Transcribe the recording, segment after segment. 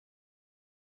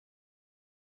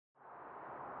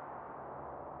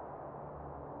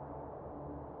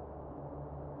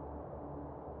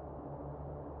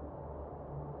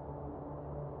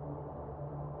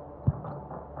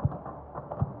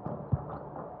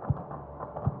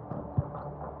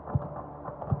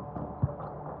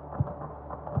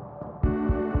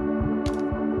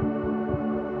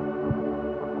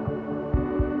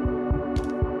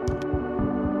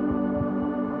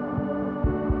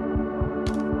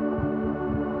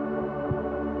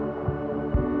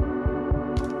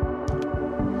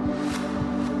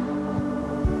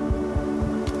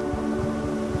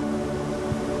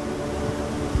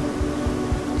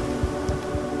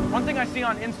I see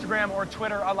on Instagram or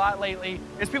Twitter a lot lately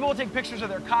is people will take pictures of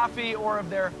their coffee or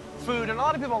of their food, and a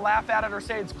lot of people laugh at it or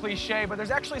say it's cliche, but there's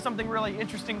actually something really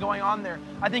interesting going on there.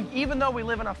 I think even though we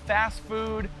live in a fast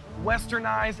food,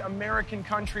 westernized American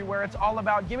country where it's all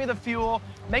about give me the fuel,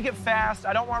 make it fast,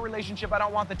 I don't want relationship, I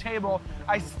don't want the table,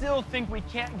 I still think we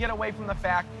can't get away from the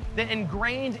fact that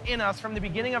ingrained in us from the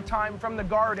beginning of time, from the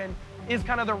garden, is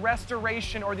kind of the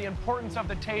restoration or the importance of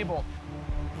the table.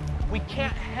 We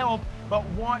can't help but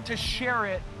want to share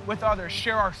it with others,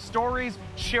 share our stories,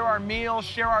 share our meals,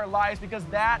 share our lives, because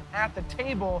that at the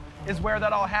table is where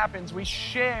that all happens. We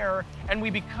share and we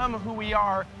become who we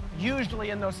are, usually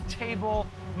in those table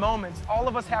moments. All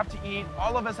of us have to eat,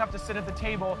 all of us have to sit at the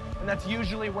table, and that's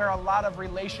usually where a lot of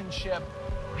relationship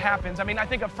happens. I mean, I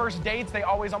think of first dates, they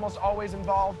almost always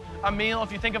involve a meal.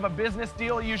 If you think of a business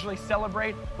deal, you usually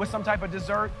celebrate with some type of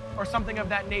dessert or something of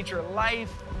that nature.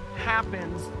 Life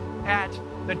happens at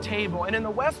the table. And in the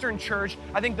Western church,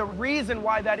 I think the reason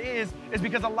why that is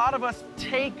because a lot of us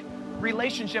take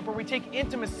relationship or we take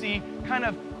intimacy kind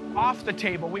of off the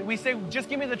table. We say, just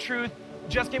give me the truth,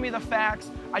 just give me the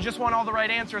facts. I just want all the right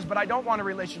answers, but I don't want a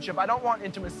relationship. I don't want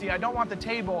intimacy. I don't want the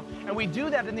table. And we do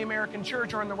that in the American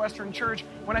church or in the Western church,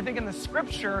 when I think in the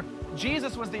scripture,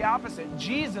 Jesus was the opposite.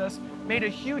 Jesus made a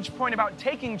huge point about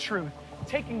taking truth,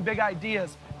 taking big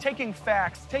ideas, taking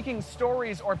facts, taking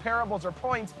stories or parables or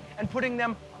points and putting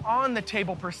them on the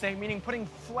table per se, meaning putting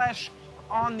flesh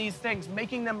on these things,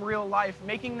 making them real life,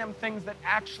 making them things that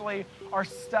actually are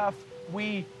stuff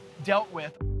we dealt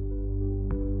with.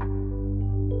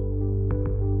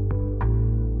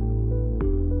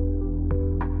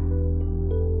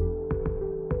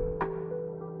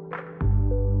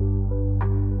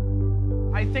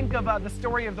 I think of the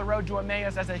story of the road to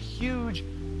Emmaus as a huge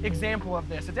example of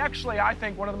this. It's actually, I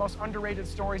think, one of the most underrated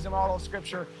stories in all of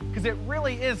Scripture, because it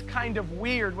really is kind of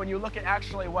weird when you look at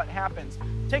actually what happens.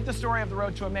 Take the story of the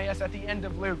road to Emmaus at the end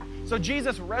of Luke. So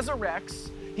Jesus resurrects.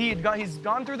 He's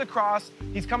gone through the cross.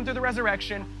 He's come through the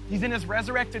resurrection. He's in his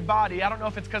resurrected body. I don't know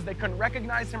if it's because they couldn't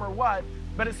recognize him or what,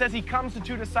 but it says he comes to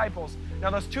two disciples.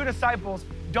 Now, those two disciples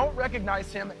don't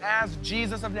recognize him as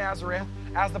Jesus of Nazareth,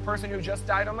 as the person who just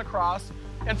died on the cross.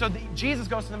 And so Jesus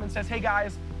goes to them and says, hey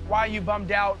guys, why are you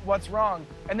bummed out? What's wrong?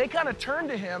 And they kind of turn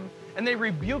to him and they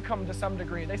rebuke him to some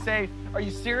degree. They say, are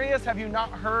you serious? Have you not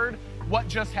heard what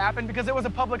just happened? Because it was a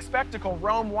public spectacle.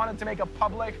 Rome wanted to make a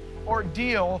public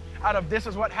ordeal out of this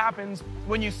is what happens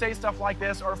when you say stuff like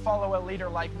this or follow a leader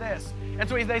like this. And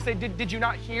so they say, did you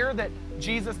not hear that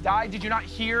Jesus died? Did you not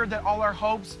hear that all our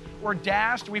hopes were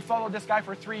dashed? We followed this guy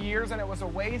for 3 years and it was a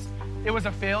waste. It was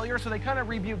a failure. So they kind of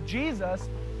rebuke Jesus.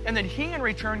 And then he, in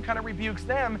return, kind of rebukes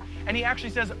them. And he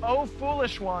actually says, oh,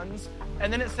 foolish ones.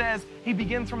 And then it says, he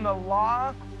begins from the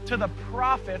law to the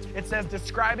prophets. It says,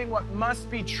 describing what must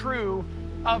be true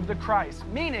of the Christ.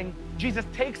 Meaning, Jesus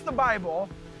takes the Bible,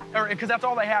 because that's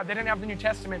all they have. They didn't have the New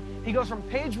Testament. He goes from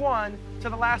page 1 to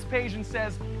the last page and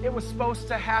says, it was supposed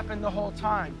to happen the whole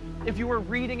time. If you were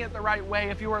reading it the right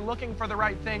way, if you were looking for the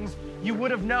right things, you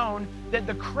would have known that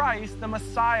the Christ, the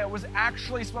Messiah, was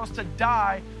actually supposed to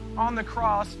die on the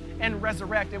cross and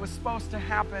resurrect. It was supposed to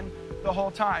happen the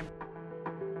whole time.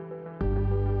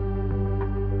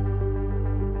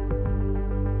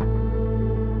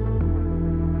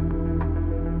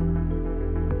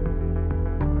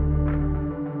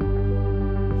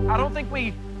 I don't think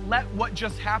we let what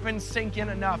just happened sink in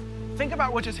enough. Think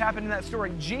about what just happened in that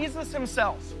story. Jesus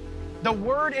himself, the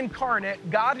Word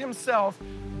incarnate, God himself,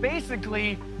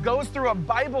 basically goes through a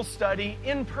Bible study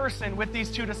in person with these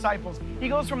two disciples. He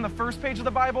goes from the first page of the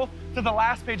Bible to the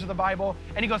last page of the Bible,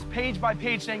 and he goes page by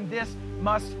page saying, this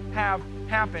must have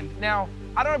happened. Now,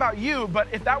 I don't know about you, but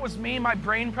if that was me, my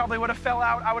brain probably would have fell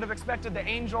out. I would have expected the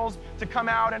angels to come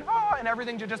out and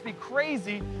everything to just be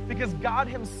crazy, because God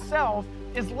himself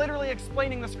is literally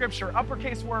explaining the scripture.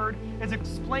 Uppercase word is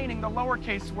explaining the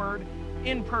lowercase word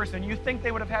in person. You think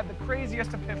they would have had the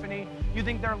craziest epiphany. You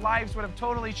think their lives would have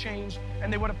totally changed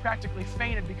and they would have practically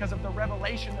fainted because of the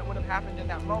revelation that would have happened in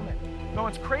that moment. But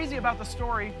what's crazy about the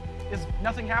story is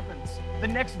nothing happens. The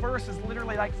next verse is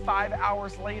literally like 5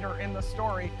 hours later in the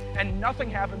story and nothing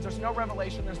happens. There's no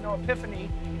revelation, there's no epiphany.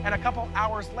 And a couple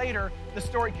hours later, the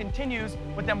story continues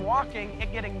with them walking,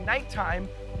 it getting nighttime.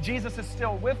 Jesus is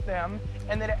still with them.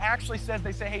 And then it actually says,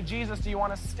 they say, hey, Jesus, do you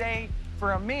want to stay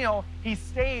for a meal? He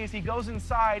stays, he goes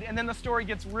inside, and then the story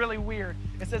gets really weird.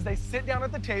 It says they sit down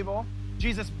at the table,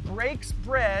 Jesus breaks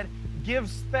bread,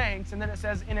 gives thanks, and then it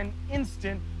says in an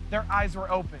instant, their eyes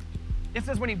were opened. It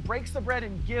says when he breaks the bread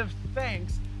and gives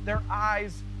thanks, their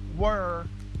eyes were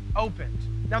opened.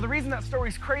 Now, the reason that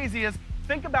story's crazy is,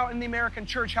 think about in the American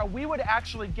church how we would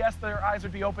actually guess that their eyes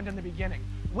would be opened in the beginning.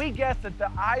 we guess that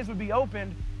the eyes would be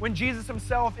opened when Jesus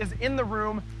himself is in the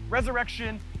room,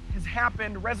 resurrection has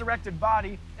happened, resurrected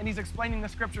body, and he's explaining the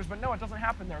scriptures. But no, it doesn't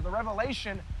happen there. The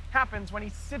revelation happens when he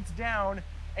sits down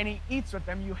and he eats with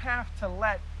them. You have to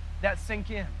let that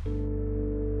sink in.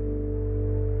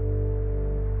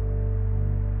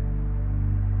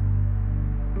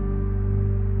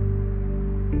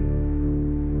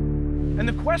 And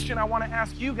the question I want to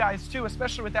ask you guys too,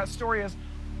 especially with that story, is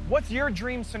what's your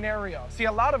dream scenario? See,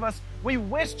 a lot of us, we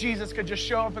wish Jesus could just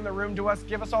show up in the room to us,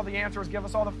 give us all the answers, give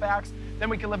us all the facts, then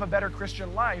we can live a better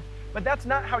Christian life. But that's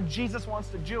not how Jesus wants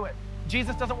to do it.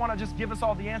 Jesus doesn't want to just give us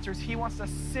all the answers. He wants to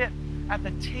sit at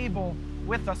the table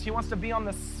with us. He wants to be on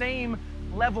the same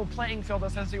level playing field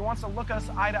as us. He wants to look us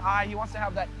eye to eye. He wants to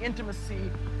have that intimacy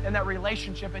and that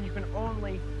relationship, and you can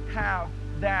only have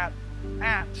that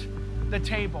at the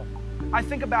table. I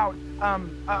think about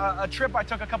a trip I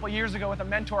took a couple years ago with a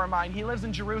mentor of mine. He lives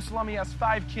in Jerusalem. He has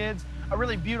 5 kids, a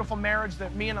really beautiful marriage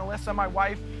that me and Alyssa, my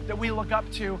wife, that we look up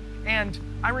to. And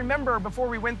I remember before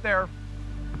we went there,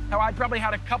 how I'd probably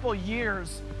had a couple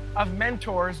years of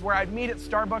mentors where I'd meet at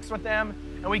Starbucks with them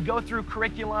and we'd go through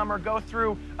curriculum or go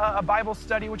through a Bible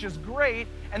study, which is great,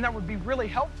 and that would be really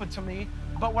helpful to me.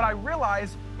 But what I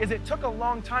realized is it took a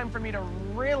long time for me to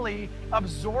really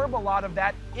absorb a lot of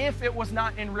that if it was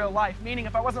not in real life. Meaning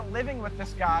if I wasn't living with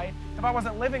this guy, if I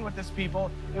wasn't living with this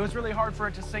people, it was really hard for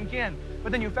it to sink in.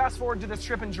 But then you fast forward to this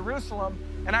trip in Jerusalem,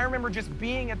 and I remember just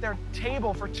being at their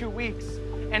table for 2 weeks.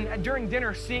 And during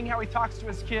dinner, seeing how he talks to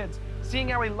his kids, seeing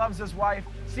how he loves his wife,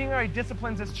 seeing how he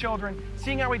disciplines his children,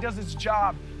 seeing how he does his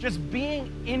job, just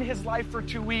being in his life for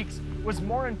 2 weeks was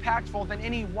more impactful than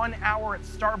any 1 hour at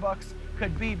Starbucks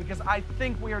could be, because I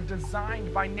think we are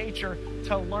designed by nature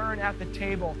to learn at the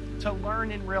table, to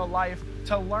learn in real life,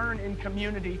 to learn in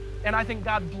community. And I think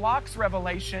God blocks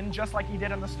revelation, just like he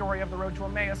did in the story of the road to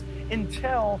Emmaus,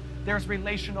 until there's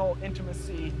relational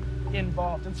intimacy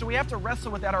involved. And so we have to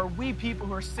wrestle with that. Are we people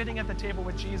who are sitting at the table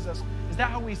with Jesus? Is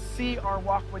that how we see our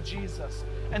walk with Jesus?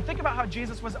 And think about how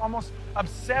Jesus was almost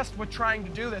obsessed with trying to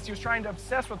do this. He was trying to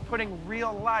obsess with putting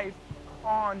real life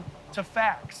on to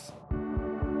facts.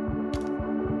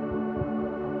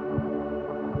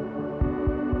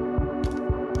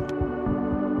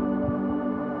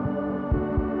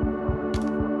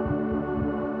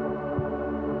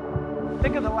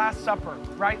 Think of the Last Supper,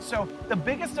 right? So the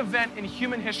biggest event in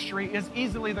human history is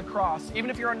easily the cross.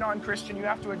 Even if you're a non-Christian, you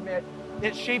have to admit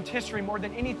it shaped history more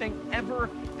than anything ever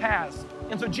has.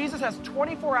 And so Jesus has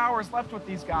 24 hours left with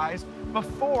these guys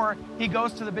before he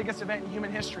goes to the biggest event in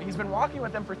human history. He's been walking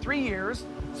with them for 3 years.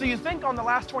 So you think on the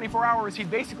last 24 hours,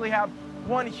 he'd basically have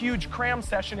one huge cram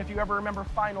session, if you ever remember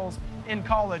finals in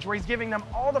college, where he's giving them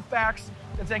all the facts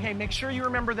and saying, hey, make sure you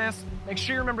remember this, make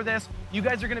sure you remember this. You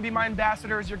guys are gonna be my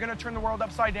ambassadors. You're gonna turn the world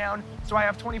upside down. So I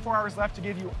have 24 hours left to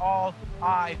give you all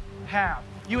I have.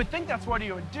 You would think that's what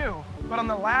he would do, but on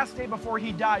the last day before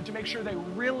he died, to make sure they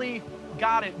really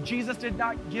got it, Jesus did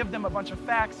not give them a bunch of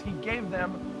facts. He gave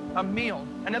them a meal.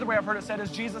 Another way I've heard it said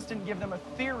is Jesus didn't give them a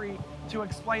theory to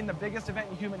explain the biggest event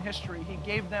in human history. He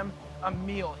gave them a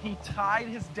meal. He tied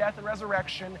his death and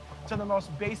resurrection to the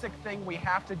most basic thing we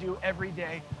have to do every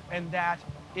day, and that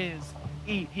is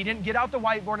eat. He didn't get out the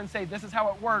whiteboard and say, this is how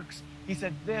it works. He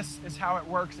said, this is how it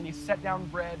works, and he set down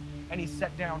bread and he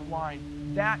set down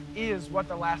wine. That is what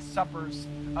the Last Supper's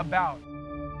about.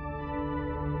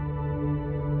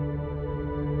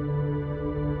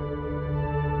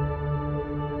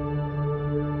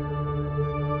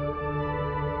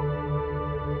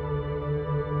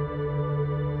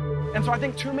 And so I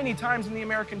think too many times in the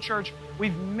American church,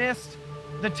 we've missed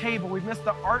the table. We've missed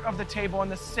the art of the table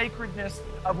and the sacredness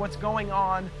of what's going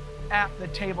on at the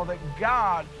table. That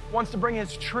God wants to bring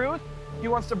his truth. He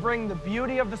wants to bring the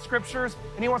beauty of the scriptures,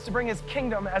 and he wants to bring his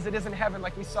kingdom as it is in heaven,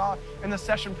 like we saw in the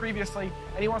session previously,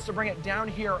 and he wants to bring it down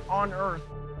here on earth.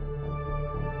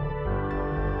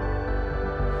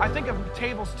 I think of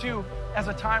tables too as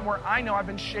a time where I know I've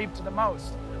been shaped the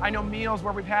most. I know meals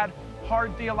where we've had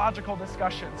hard theological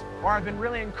discussions, or I've been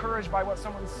really encouraged by what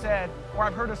someone said, or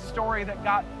I've heard a story that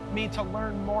got me to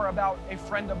learn more about a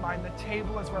friend of mine. The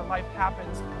table is where life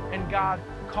happens, and God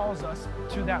calls us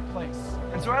to that place.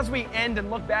 And so as we end and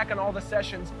look back on all the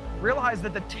sessions, realize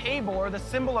that the table, or the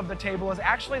symbol of the table, is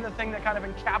actually the thing that kind of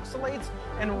encapsulates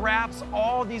and wraps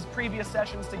all these previous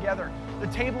sessions together. The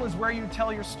table is where you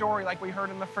tell your story, like we heard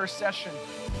in the first session.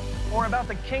 Or about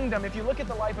the kingdom, if you look at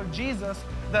the life of Jesus,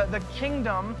 the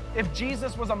kingdom, if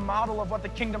Jesus was a model of what the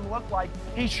kingdom looked like,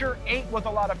 he sure ate with a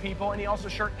lot of people, and he also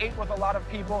sure ate with a lot of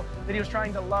people that he was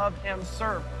trying to love and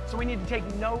serve. So we need to take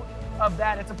note of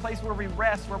that. It's a place where we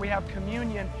rest, where we have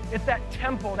communion. It's that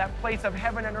temple, that place of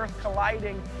heaven and earth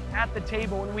colliding at the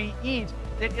table. When we eat,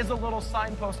 it is a little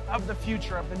signpost of the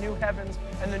future, of the new heavens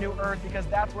and the new earth, because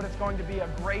that's what it's going to be, a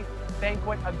great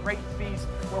banquet, a great feast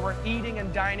where we're eating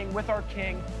and dining with our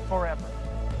King forever.